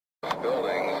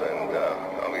Buildings, and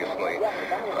obviously,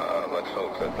 let's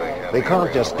hope that they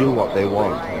can't just do what they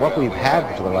want. What we've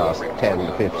had for the last 10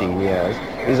 to 15 years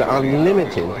is an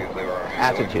unlimited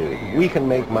attitude. We can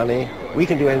make money, we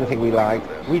can do anything we like,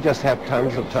 we just have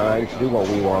tons of time to do what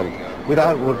we want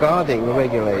without regarding the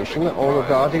regulation or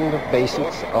regarding the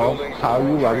basics of how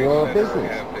you run your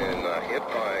business. Have been hit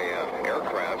by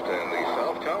aircraft, and the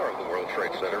South Tower of the World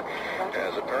Trade Center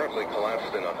has apparently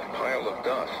collapsed in a pile of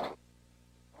dust.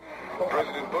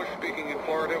 President Bush, speaking in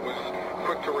Florida, was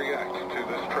quick to react to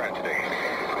this tragedy.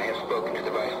 I have spoken to the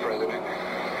Vice President,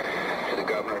 to the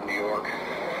Governor of New York,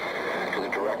 to the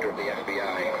Director of the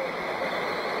FBI,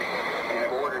 and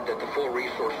have ordered that the full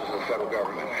resources of the federal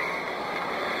government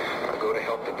go to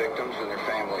help the victims and their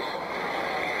families,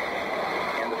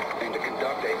 and to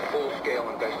conduct a full-scale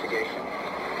investigation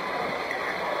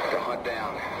to hunt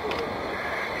down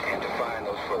and to find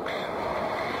those folks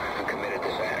who committed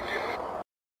this act.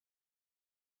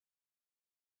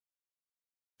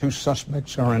 2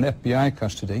 suspects are in FBI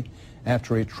custody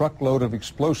after a truckload of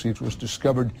explosives was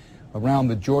discovered around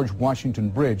the George Washington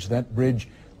Bridge. That bridge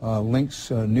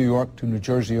links New York to New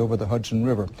Jersey over the Hudson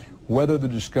River. Whether the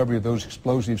discovery of those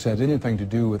explosives has anything to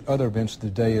do with other events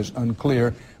today is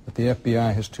unclear, but the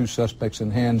FBI has 2 suspects in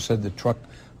hand, said the truck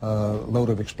load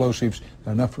of explosives,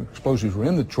 enough explosives were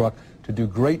in the truck to do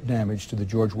great damage to the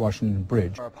George Washington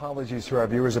Bridge. Our apologies to our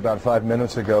viewers about 5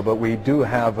 minutes ago, but we do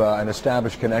have an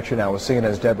established connection now with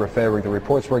CNN's Deborah Fabry. The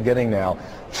reports we're getting now,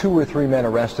 2 or 3 men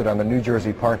arrested on the New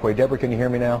Jersey Parkway. Deborah, can you hear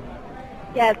me now?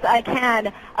 Yes, I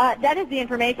can. That is the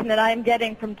information that I'm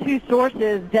getting from 2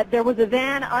 sources, that there was a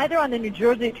van either on the New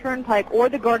Jersey Turnpike or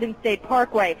the Garden State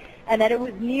Parkway, and that it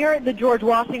was near the George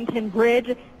Washington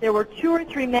Bridge. There were 2 or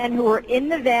 3 men who were in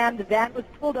the van. The van was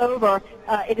pulled over.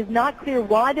 It is not clear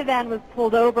why the van was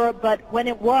pulled over, but when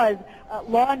it was,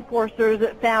 law enforcers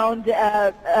found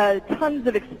tons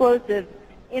of explosives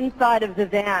inside of the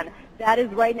van. That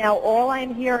is right now all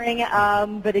I'm hearing,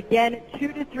 but again,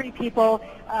 2 to 3 people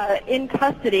in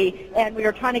custody, and we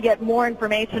are trying to get more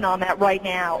information on that right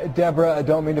now. Deborah, I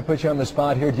don't mean to put you on the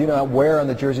spot here. Do you know where on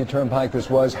the Jersey Turnpike this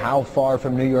was? How far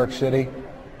from New York City?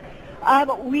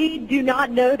 We do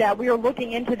not know that. We are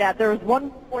looking into that. There is one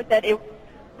report that it was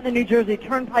on the New Jersey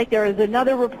Turnpike. There is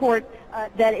another report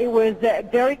that it was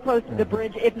very close to the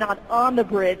bridge, if not on the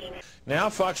bridge. Now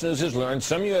Fox News has learned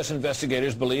some U.S.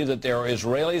 investigators believe that there are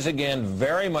Israelis again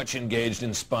very much engaged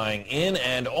in spying in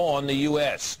and on the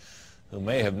U.S., who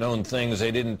may have known things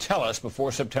they didn't tell us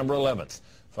before September 11th.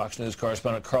 Fox News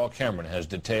correspondent Carl Cameron has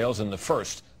details in the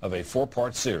first of a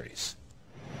 4-part series.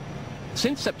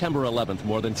 Since September 11th,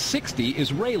 more than 60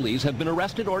 Israelis have been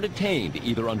arrested or detained,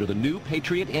 either under the new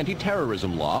Patriot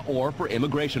anti-terrorism law or for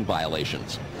immigration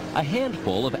violations. A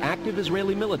handful of active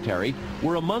Israeli military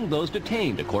were among those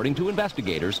detained, according to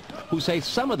investigators, who say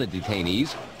some of the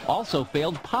detainees also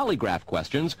failed polygraph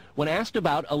questions when asked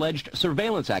about alleged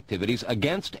surveillance activities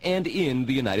against and in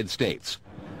the United States.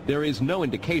 There is no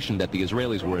indication that the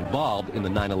Israelis were involved in the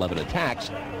 9/11 attacks,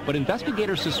 but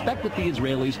investigators suspect that the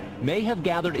Israelis may have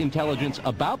gathered intelligence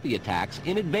about the attacks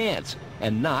in advance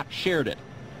and not shared it.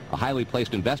 A highly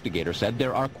placed investigator said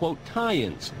there are, quote,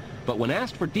 tie-ins, but when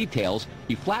asked for details,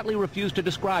 he flatly refused to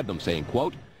describe them, saying,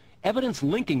 quote, evidence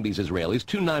linking these Israelis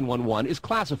to 9/11 is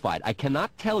classified. I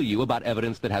cannot tell you about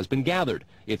evidence that has been gathered.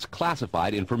 It's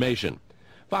classified information.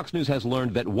 Fox News has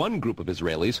learned that one group of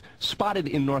Israelis, spotted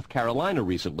in North Carolina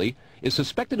recently, is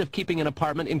suspected of keeping an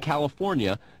apartment in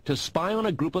California to spy on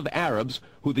a group of Arabs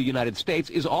who the United States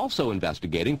is also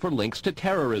investigating for links to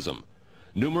terrorism.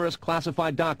 Numerous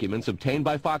classified documents obtained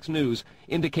by Fox News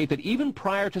indicate that even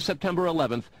prior to September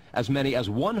 11th, as many as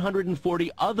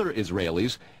 140 other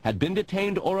Israelis had been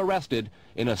detained or arrested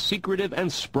in a secretive and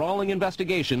sprawling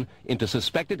investigation into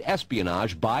suspected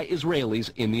espionage by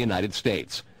Israelis in the United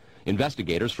States.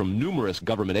 Investigators from numerous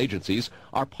government agencies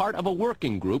are part of a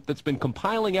working group that's been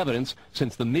compiling evidence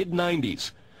since the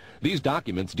mid-90s. These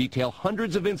documents detail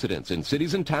hundreds of incidents in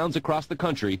cities and towns across the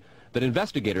country that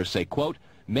investigators say, quote,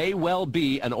 may well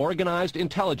be an organized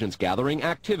intelligence gathering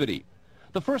activity.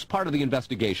 The first part of the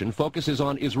investigation focuses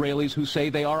on Israelis who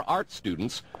say they are art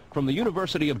students from the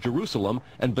University of Jerusalem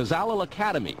and Bezalel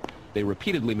Academy. They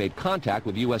repeatedly made contact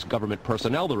with U.S. government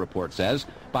personnel, the report says,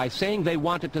 by saying they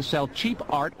wanted to sell cheap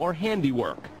art or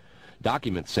handiwork.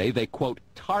 Documents say they, quote,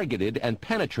 targeted and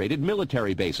penetrated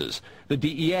military bases, the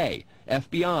DEA,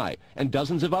 FBI, and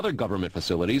dozens of other government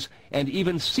facilities, and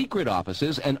even secret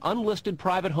offices and unlisted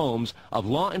private homes of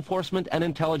law enforcement and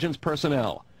intelligence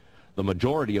personnel. The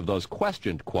majority of those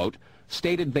questioned, quote,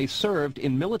 stated they served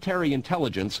in military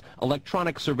intelligence,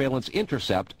 electronic surveillance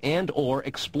intercept, and or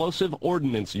explosive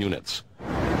ordnance units.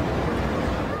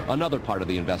 Another part of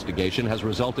the investigation has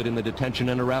resulted in the detention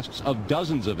and arrests of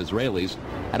dozens of Israelis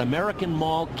at American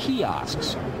Mall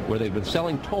kiosks, where they've been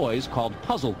selling toys called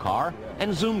Puzzle Car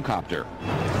and Zoomcopter.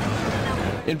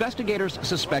 Investigators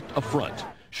suspect a front.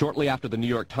 Shortly after the New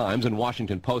York Times and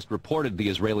Washington Post reported the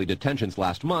Israeli detentions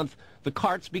last month, the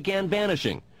carts began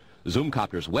vanishing.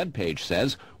 Zoomcopter's webpage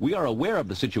says, "We are aware of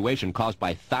the situation caused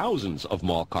by thousands of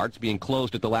mall carts being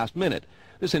closed at the last minute.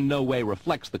 This in no way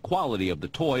reflects the quality of the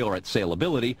toy or its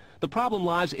saleability. The problem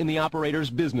lies in the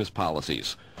operator's business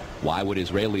policies." Why would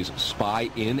Israelis spy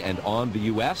in and on the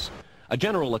U.S.? A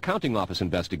General Accounting Office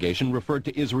investigation referred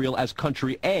to Israel as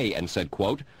Country A and said,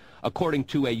 quote, "According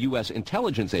to a U.S.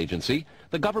 intelligence agency,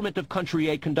 the government of Country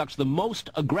A conducts the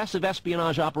most aggressive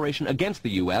espionage operation against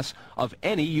the U.S. of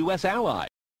any U.S. ally."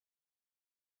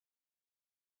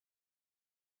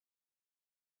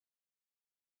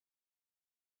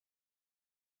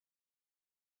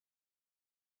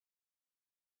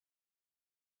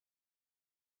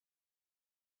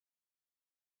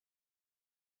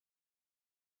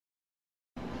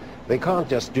 They can't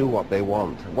just do what they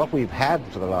want. What we've had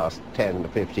for the last 10 to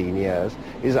 15 years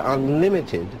is an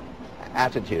unlimited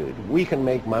attitude. We can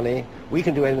make money, we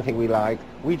can do anything we like,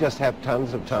 we just have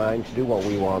tons of time to do what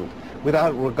we want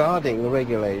without regarding the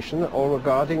regulation or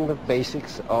regarding the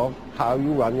basics of how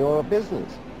you run your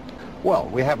business. Well,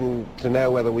 we happen to know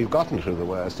whether we've gotten through the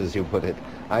worst, as you put it.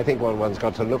 I think what one's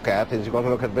got to look at is you've got to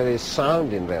look at very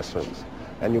sound investments,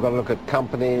 and you've got to look at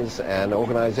companies and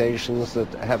organizations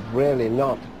that have really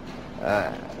not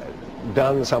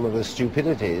done some of the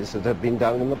stupidities that have been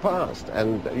done in the past,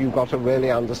 and you've got to really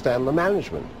understand the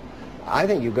management. I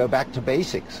think you go back to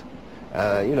basics.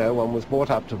 You know, one was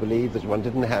brought up to believe that one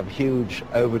didn't have huge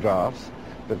overdrafts,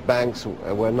 that banks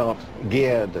were not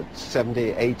geared at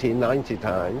 70, 80, 90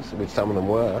 times, which some of them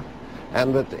were,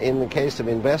 and that in the case of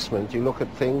investment, you look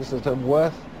at things that are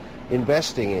worth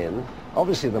investing in.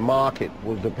 Obviously, the market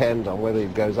will depend on whether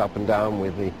it goes up and down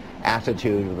with the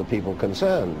attitude of the people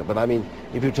concerned. But I mean,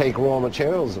 if you take raw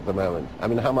materials at the moment, I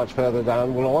mean, how much further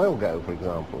down will oil go, for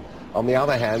example? On the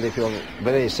other hand, if you're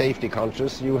very safety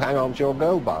conscious, you hang on to your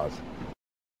gold bars.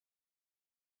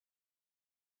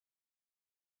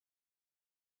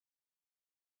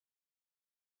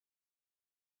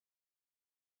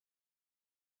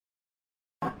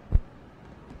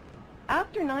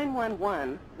 After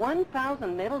 9/11,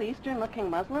 1,000 Middle Eastern-looking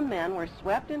Muslim men were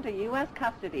swept into U.S.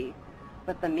 custody,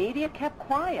 but the media kept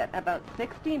quiet about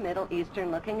 60 Middle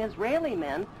Eastern-looking Israeli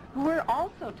men who were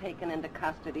also taken into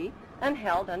custody and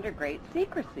held under great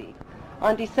secrecy.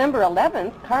 On December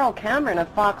 11th, Carl Cameron of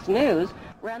Fox News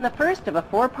ran the first of a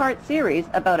four-part series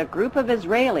about a group of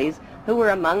Israelis who were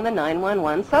among the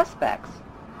 9/11 suspects.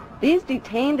 These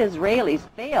detained Israelis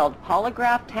failed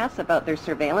polygraph tests about their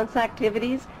surveillance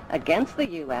activities against the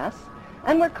U.S.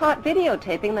 and were caught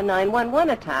videotaping the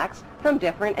 9/11 attacks from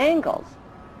different angles.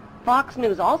 Fox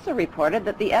News also reported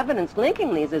that the evidence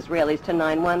linking these Israelis to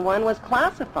 9/11 was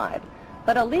classified,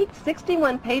 but a leaked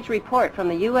 61-page report from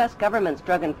the U.S. government's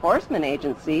Drug Enforcement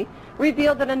Agency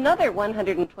revealed that another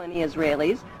 120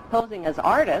 Israelis, posing as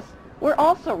artists, were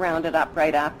also rounded up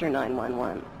right after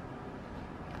 9/11.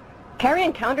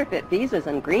 Carrying counterfeit visas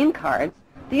and green cards,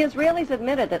 the Israelis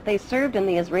admitted that they served in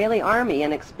the Israeli army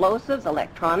in explosives,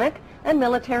 electronic, and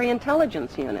military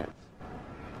intelligence units.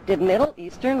 Did Middle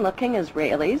Eastern-looking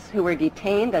Israelis who were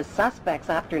detained as suspects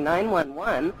after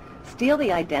 9/11 steal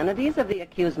the identities of the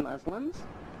accused Muslims?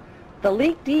 The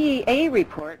leaked DEA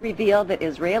report revealed that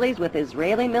Israelis with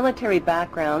Israeli military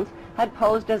backgrounds had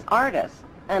posed as artists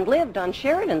and lived on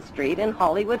Sheridan Street in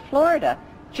Hollywood, Florida,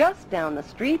 just down the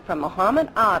street from Mohammed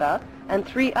Atta and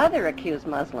 3 other accused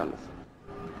Muslims.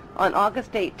 On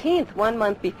August 18th, 1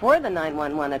 month before the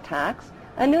 9/11 attacks,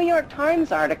 a New York Times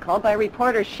article by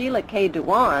reporter Sheila K.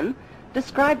 Dewan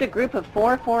described a group of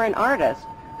 4 foreign artists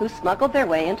who smuggled their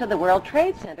way into the World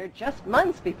Trade Center just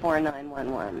months before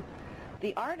 9/11.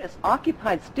 The artists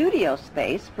occupied studio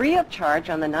space free of charge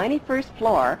on the 91st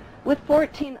floor with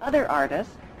 14 other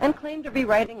artists and claimed to be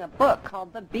writing a book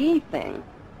called The Bee Thing.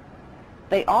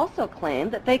 They also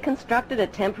claimed that they constructed a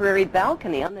temporary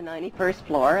balcony on the 91st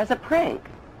floor as a prank.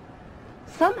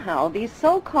 Somehow, these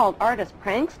so-called artist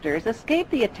pranksters escaped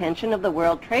the attention of the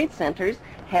World Trade Center's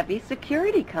heavy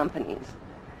security companies.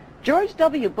 George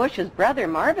W. Bush's brother,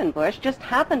 Marvin Bush, just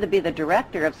happened to be the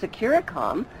director of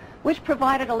Securicom, which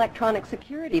provided electronic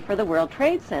security for the World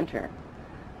Trade Center.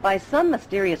 By some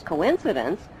mysterious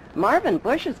coincidence, Marvin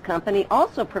Bush's company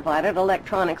also provided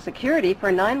electronic security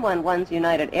for 911's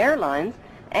United Airlines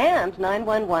and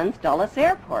 911's Dulles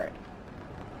Airport.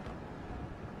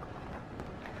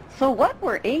 So what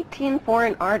were 18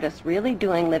 foreign artists really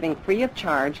doing living free of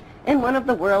charge in one of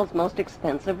the world's most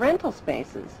expensive rental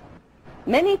spaces.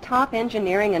 Many top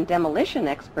engineering and demolition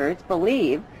experts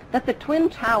believe that the Twin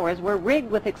Towers were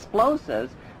rigged with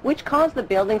explosives which caused the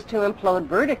buildings to implode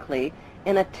vertically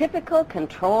in a typical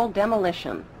controlled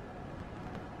demolition.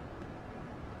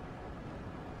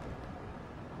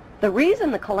 The reason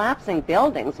the collapsing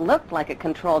buildings looked like a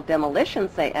controlled demolition,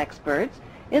 say experts,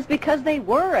 is because they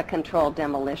were a controlled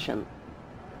demolition.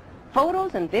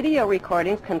 Photos and video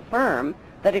recordings confirm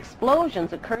that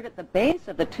explosions occurred at the base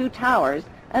of the two towers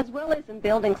as well as in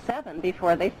Building 7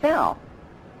 before they fell.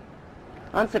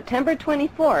 On September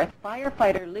 24th,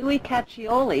 firefighter Louis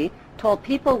Caccioli told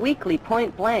People Weekly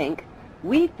point blank,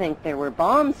 "We think there were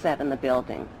bombs set in the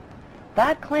building."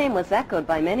 That claim was echoed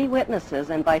by many witnesses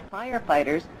and by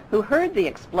firefighters who heard the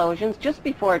explosions just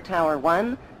before Tower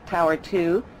 1, Tower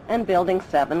 2, and Building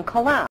 7 collapsed.